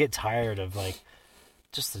like you get tired of like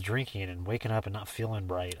just the drinking and waking up and not feeling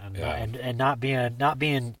right, and not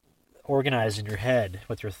being organized in your head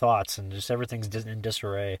with your thoughts, and just everything's in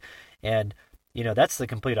disarray. And that's the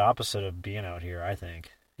complete opposite of being out here, I think.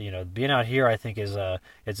 Being out here, I think, is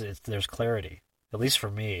there's clarity, at least for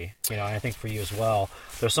me. And I think for you as well.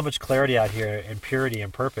 There's so much clarity out here, and purity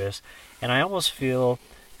and purpose. And I almost feel,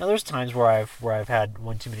 there's times where I've had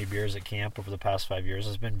one too many beers at camp over the past 5 years.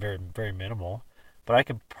 It's been very, very minimal, but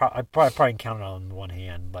I probably count it on one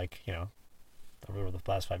hand, like over the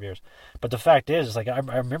last 5 years. But the fact is, like I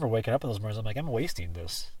remember waking up in those mornings, I'm like, I'm wasting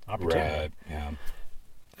this opportunity. Right. Yeah.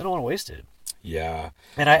 I don't want to waste it. Yeah.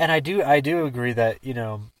 And I do agree that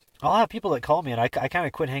I'll have people that call me, and I kind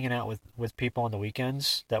of quit hanging out with people on the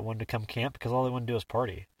weekends that wanted to come camp, because all they want to do is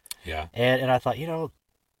party. Yeah. And I thought,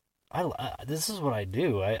 this is what I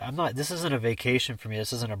do. I'm not. This isn't a vacation for me.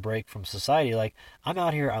 This isn't a break from society. Like, I'm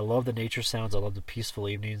out here. I love the nature sounds. I love the peaceful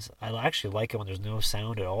evenings. I actually like it when there's no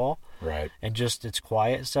sound at all. Right. And just it's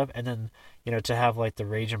quiet and stuff. And then to have like the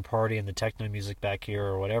rage and party and the techno music back here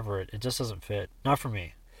or whatever, it just doesn't fit. Not for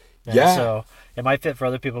me. And yeah. So it might fit for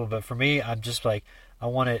other people, but for me, I'm just like I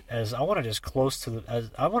want it as close to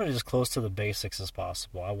the basics as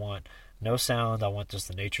possible. I want no sound. I want just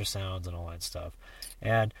the nature sounds and all that stuff.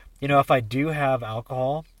 And if I do have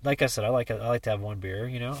alcohol, like I said, I like to have one beer.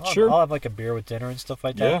 Sure. I'll have like a beer with dinner and stuff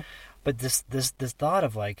like that. Yeah. But this thought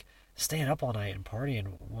of like staying up all night and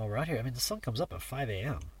partying while we're out here. I mean, the sun comes up at 5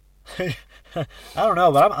 a.m. I don't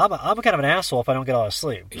know, but I'm kind of an asshole if I don't get a lot of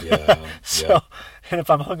sleep. Yeah. So, and if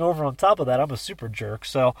I'm hungover on top of that, I'm a super jerk.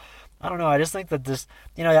 So, I don't know. I just think that this,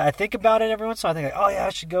 I think about it every once in a while. I think like, oh yeah, I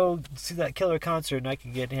should go see that killer concert and I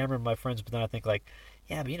can get hammered with my friends. But then I think like,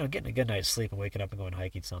 yeah, but getting a good night's sleep and waking up and going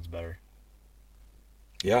hiking sounds better.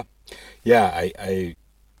 Yeah. Yeah. I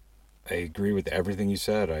agree with everything you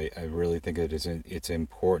said. I really think it's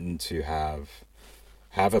important to have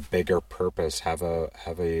have a bigger purpose, have a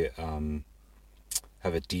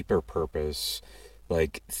deeper purpose.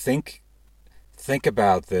 Like think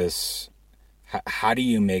about this. How do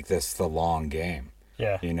you make this the long game?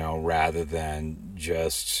 Yeah. Rather than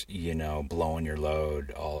just, blowing your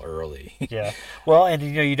load all early. Yeah. Well, and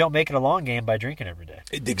you don't make it a long game by drinking every day.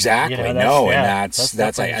 Exactly. And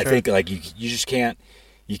that's I think like you just can't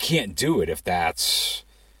do it if that's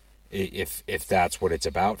what it's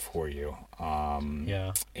about for you.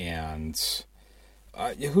 Yeah. And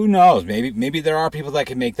who knows? Maybe there are people that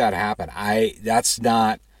can make that happen.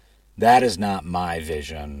 That is not my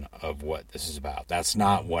vision of what this is about. That's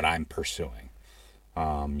not what I'm pursuing.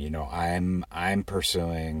 I'm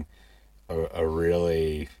pursuing a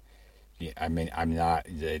really, I'm not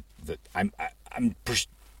I'm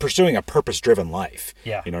pursuing a purpose-driven life.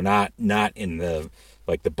 Yeah. Not in the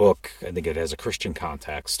like the book. I think it has a Christian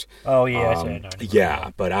context. Oh yeah.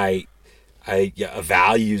 Yeah, but a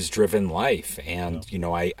values-driven life, and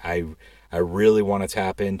I really want to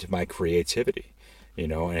tap into my creativity.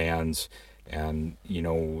 And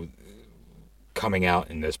coming out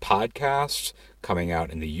in this podcast, coming out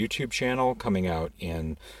in the YouTube channel, coming out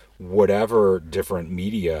in whatever different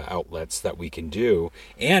media outlets that we can do,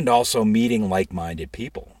 and also meeting like-minded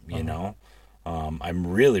people, I'm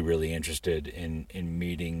really, really interested in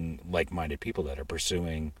meeting like-minded people that are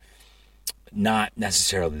pursuing not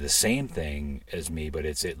necessarily the same thing as me, but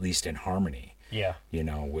it's at least in harmony. Yeah.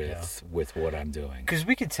 With what I'm doing. Because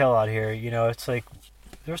we can tell out here, it's like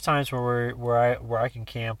there's times where I can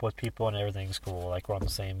camp with people and everything's cool, like we're on the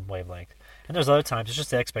same wavelength. And there's other times it's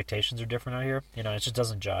just the expectations are different out here. It just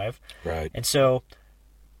doesn't jive. Right. And so,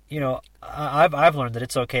 I've learned that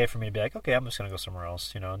it's okay for me to be like, okay, I'm just gonna go somewhere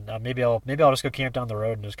else. Maybe I'll just go camp down the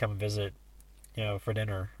road and just come and visit, for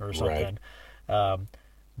dinner or something. Right.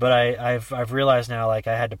 But I've realized now, like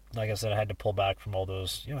I said, I had to pull back from all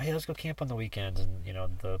those, hey, let's go camp on the weekends, and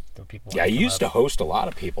the people. Yeah, you used to host a lot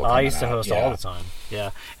of people. I used to host all the time. Yeah,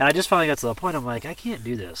 and I just finally got to the point I'm like, I can't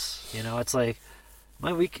do this. It's like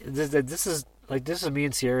my week. This is me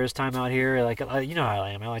and Sierra's time out here. Like how I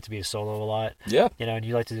am. I like to be a solo a lot. Yeah. And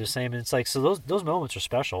you like to do the same. And it's like, so those moments are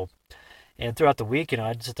special. And throughout the week,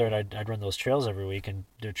 I'd sit there and I'd run those trails every week and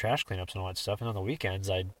do trash cleanups and all that stuff. And on the weekends,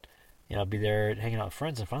 I'd be there hanging out with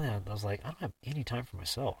friends, and finally I was like, I don't have any time for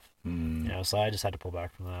myself. So I just had to pull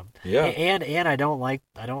back from that. Yeah. And I don't like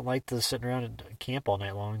the sitting around and camp all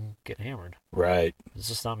night long and getting hammered. Right. It's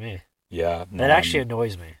just not me. Yeah. No, that actually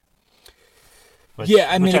annoys me.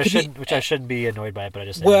 Which I shouldn't be annoyed by it, but I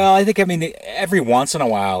just. Well, I think every once in a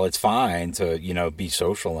while it's fine to be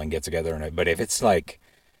social and get together, but if it's like,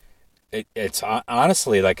 it's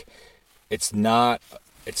honestly like, it's not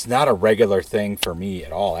a regular thing for me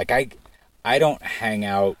at all. Like I don't hang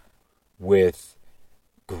out with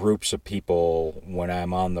groups of people when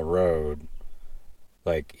I'm on the road.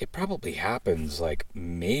 Like it probably happens like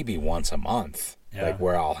maybe once a month, like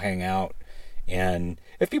where I'll hang out. And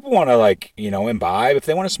if people want to imbibe, if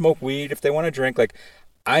they want to smoke weed, if they want to drink, like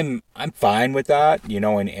I'm fine with that,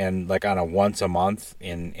 and like on a once a month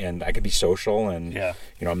and I can be social and,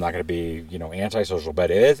 I'm not going to be, antisocial, but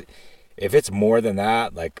if it's more than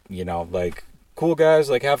that, like cool guys,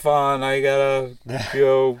 like have fun. I gotta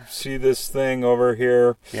go see this thing over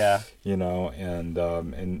here. Yeah.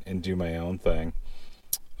 And do my own thing.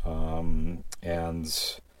 And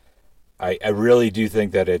I really do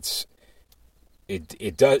think that it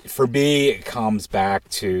does, for me, it comes back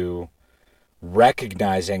to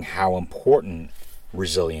recognizing how important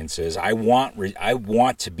resilience is. I want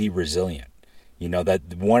to be resilient. That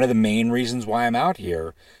one of the main reasons why I'm out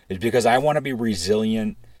here is because I want to be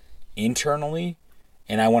resilient internally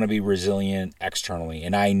and I want to be resilient externally.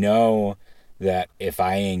 And I know that if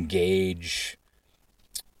I engage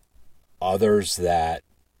others that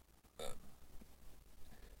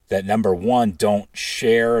number one, don't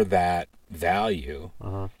share that value,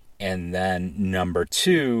 and then number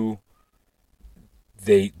two,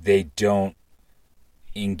 they don't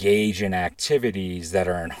engage in activities that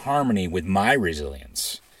are in harmony with my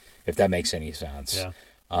resilience, if that makes any sense. Yeah.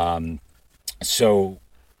 So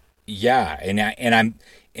yeah, and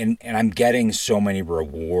I'm getting so many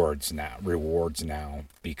rewards now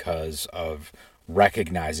because of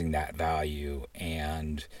recognizing that value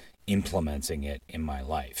and implementing it in my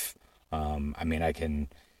life. I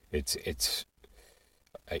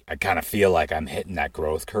kind of feel like I'm hitting that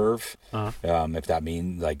growth curve, if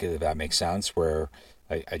that makes sense, where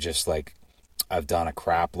I just I've done a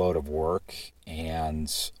crap load of work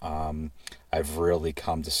and I've really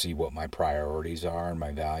come to see what my priorities are and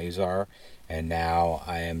my values are. And now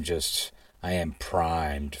I am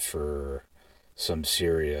primed for some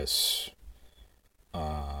serious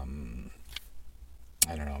I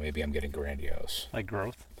don't know, maybe I'm getting grandiose. Like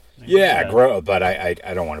growth. Yeah, growth, but I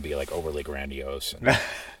don't want to be like overly grandiose and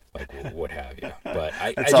like what have you. But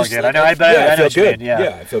That's I all just, good. Like, I know feel good.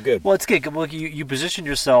 Yeah, I feel good. Well, it's good. Well, you position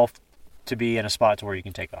yourself to be in a spot to where you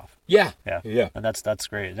can take off. Yeah. And that's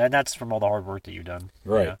great. And that's from all the hard work that you've done.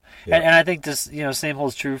 Right. You know? Yeah. And I think this, same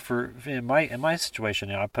holds true for in my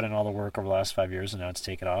situation. I put in all the work over the last 5 years, and now it's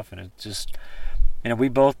taken off, and it just, we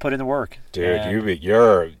both put in the work. Dude, and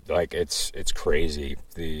you're like it's crazy.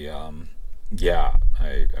 The I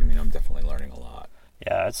mean I'm definitely learning a lot.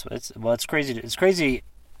 Yeah, it's crazy. It's crazy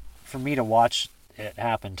for me to watch it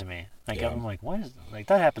happen to me. Like I'm like, what is like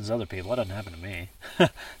that happens to other people? That doesn't happen to me.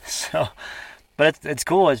 So, but it's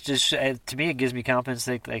cool. It's just to me, it gives me confidence.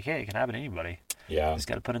 Like hey, it can happen to anybody. Yeah, you just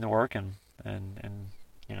got to put in the work and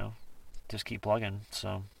just keep plugging.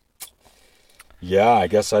 So, yeah, I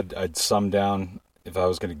guess I'd sum down if I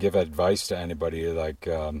was going to give advice to anybody like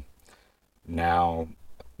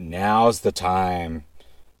now's the time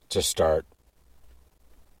to start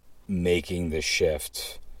making the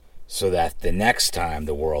shift so that the next time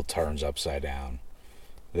the world turns upside down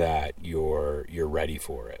that you're ready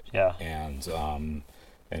for it. Yeah.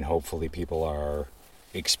 And hopefully people are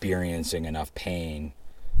experiencing enough pain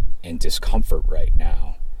and discomfort right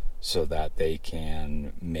now so that they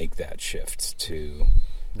can make that shift to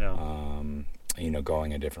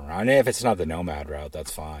going a different route. And if it's not the nomad route,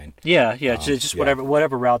 that's fine. Yeah, just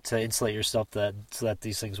whatever route to insulate yourself so that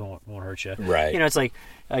these things won't hurt you. Right. It's like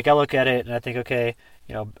I look at it and I think, okay,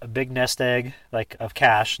 a big nest egg like of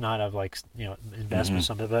cash, not of like investment or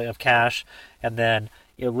something, but of cash, and then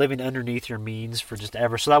living underneath your means for just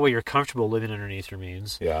ever, so that way you're comfortable living underneath your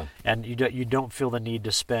means. Yeah. And you don't feel the need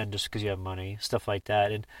to spend just because you have money, stuff like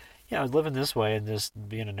that. And living this way and just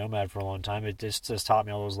being a nomad for a long time, it just taught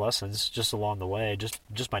me all those lessons just along the way,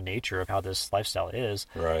 just by nature of how this lifestyle is.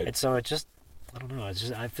 Right. And so it just, I don't know. It's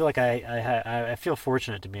just, I feel like I feel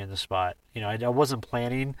fortunate to be in this spot. I wasn't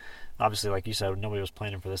planning. Obviously, like you said, nobody was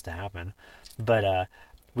planning for this to happen, but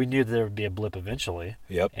we knew that there would be a blip eventually.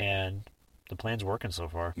 Yep. And the plan's working so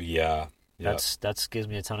far. Yeah. That's gives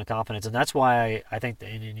me a ton of confidence, and that's why I think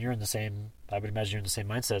and you're in the same. I would imagine you're in the same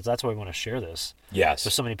mindset. That's why we want to share this. Yes.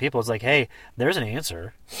 With so many people, it's like, hey, there's an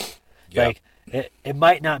answer. Yep. Like it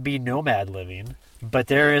might not be nomad living, but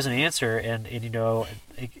there is an answer, and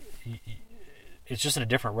it's just in a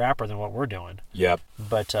different wrapper than what we're doing. Yep.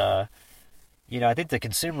 But I think the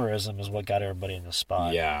consumerism is what got everybody in this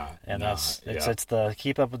spot. Yeah. And it's the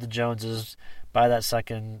keep up with the Joneses, buy that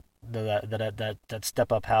second. That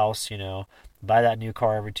step up house, buy that new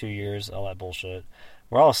car every 2 years, all that bullshit.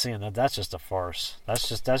 We're all seeing that's just a farce. That's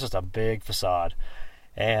just a big facade.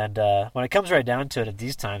 And when it comes right down to it, at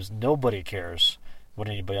these times, nobody cares what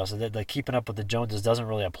anybody else is. Like keeping up with the Joneses doesn't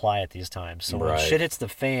really apply at these times. So when shit hits the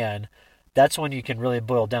fan, that's when you can really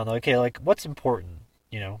boil down. Okay, like what's important?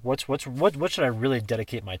 What should I really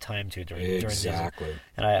dedicate my time to during these? Exactly.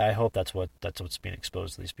 And I hope that's what's being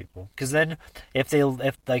exposed to these people. Because then, if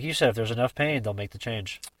like you said, if there's enough pain, they'll make the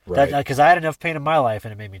change. Right. Because I had enough pain in my life,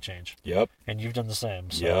 and it made me change. Yep. And you've done the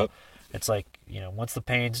same. So yep. It's like once the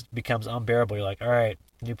pain becomes unbearable, you're like, all right,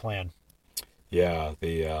 new plan. Yeah.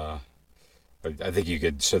 I think you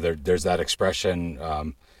could. So there's that expression.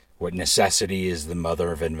 What necessity is the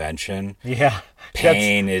mother of invention. Yeah.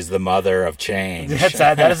 Pain is the mother of change.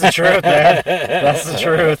 That is the truth, man. That's the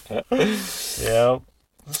truth. Yep.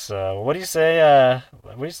 So, what do you say?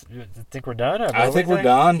 We think we're done? I think we're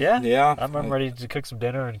done. Yeah. I'm ready to cook some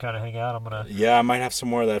dinner and kind of hang out. Yeah, I might have some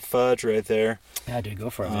more of that fudge right there. Yeah, dude,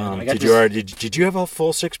 go for it, man. Did you have a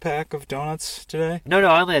full 6-pack of donuts today? No,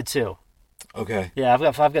 I only had 2. Okay. Yeah,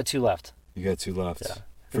 I've got 2 left. You got 2 left. Yeah.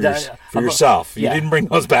 For yourself. You didn't bring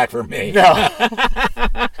those back for me. No.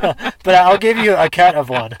 But I'll give you a cut of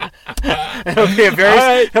one. It'll be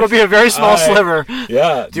a very small sliver.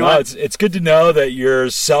 Yeah. It's good to know that your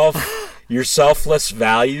selfless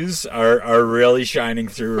values are really shining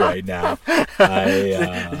through right now.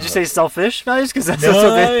 Did you say selfish values? Because that's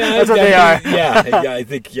what they are. Yeah, I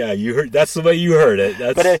think you heard. That's the way you heard it.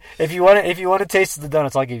 But if you want to taste the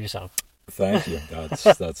donuts, I'll give you some. Thank you.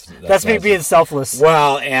 That's me being selfless.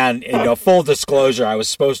 Well, and full disclosure, I was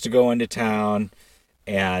supposed to go into town,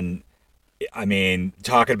 and I mean,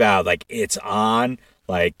 talking about like it's on,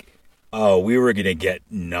 like, oh, we were gonna get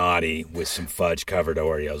naughty with some fudge covered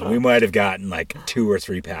Oreos. We might have gotten like 2 or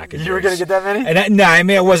 3 packages. You were gonna get that many? And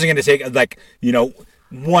I wasn't gonna take like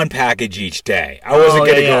 1 package each day. I wasn't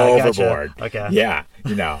gonna go overboard. Gotcha. Okay. Yeah.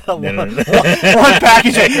 One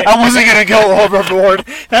package. I wasn't gonna go overboard.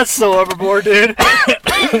 That's so overboard, dude.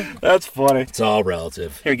 That's funny. It's all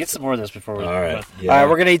relative. Here, get some more of this before we. All right. All Yeah. right,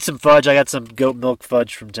 we're gonna eat some fudge. I got some goat milk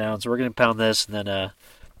fudge from town, so we're gonna pound this, and then I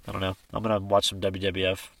don't know. I'm gonna watch some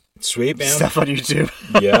WWF Sweet, man. stuff on YouTube.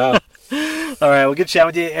 Yeah. All right, well, good chat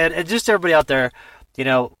with you, and just everybody out there. You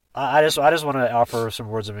know, I just want to offer some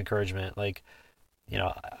words of encouragement. Like, you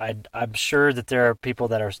know, I'm sure that there are people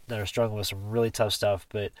that are struggling with some really tough stuff,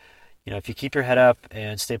 but you know, if you keep your head up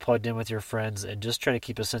and stay plugged in with your friends and just try to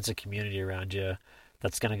keep a sense of community around you,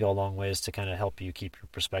 that's going to go a long ways to kind of help you keep your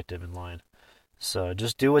perspective in line. So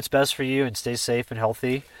just do what's best for you and stay safe and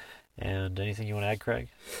healthy. And anything you want to add, Craig?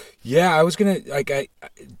 Yeah, I was gonna I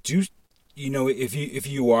do. You know, if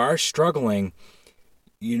you are struggling,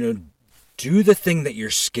 you know, do the thing that you're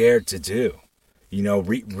scared to do. You know,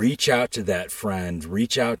 reach out to that friend,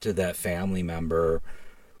 reach out to that family member,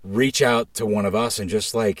 reach out to one of us, and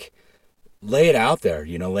just like lay it out there.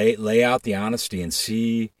 You know, lay out the honesty and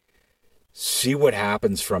see what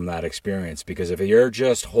happens from that experience. Because if you're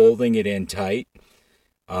just holding it in tight,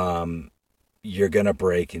 you're gonna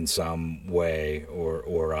break in some way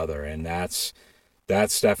or other, and that's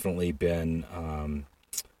definitely been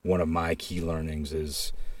one of my key learnings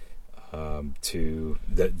is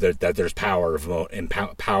that there's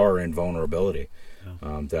power in vulnerability.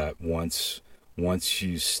 Yeah. That once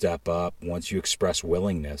you step up, once you express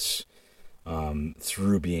willingness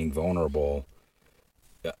through being vulnerable,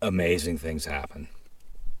 amazing things happen.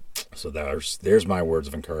 So there's my words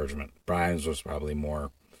of encouragement. Brian's was probably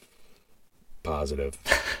more positive.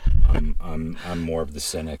 I'm more of the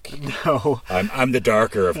cynic. No, I'm the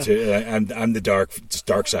darker of two. I'm the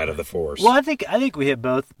dark side of the force. Well, I think we hit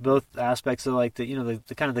both aspects of like the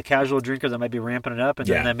kind of the casual drinker that might be ramping it up, and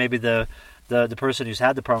then maybe the person who's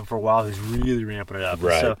had the problem for a while who's really ramping it up.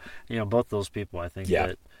 Right. So both those people, I think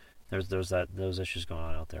that there's those issues going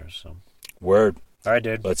on out there. So word. All right,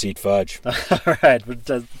 dude. Let's eat fudge. All right.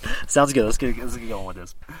 Sounds good. Let's get going with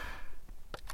this.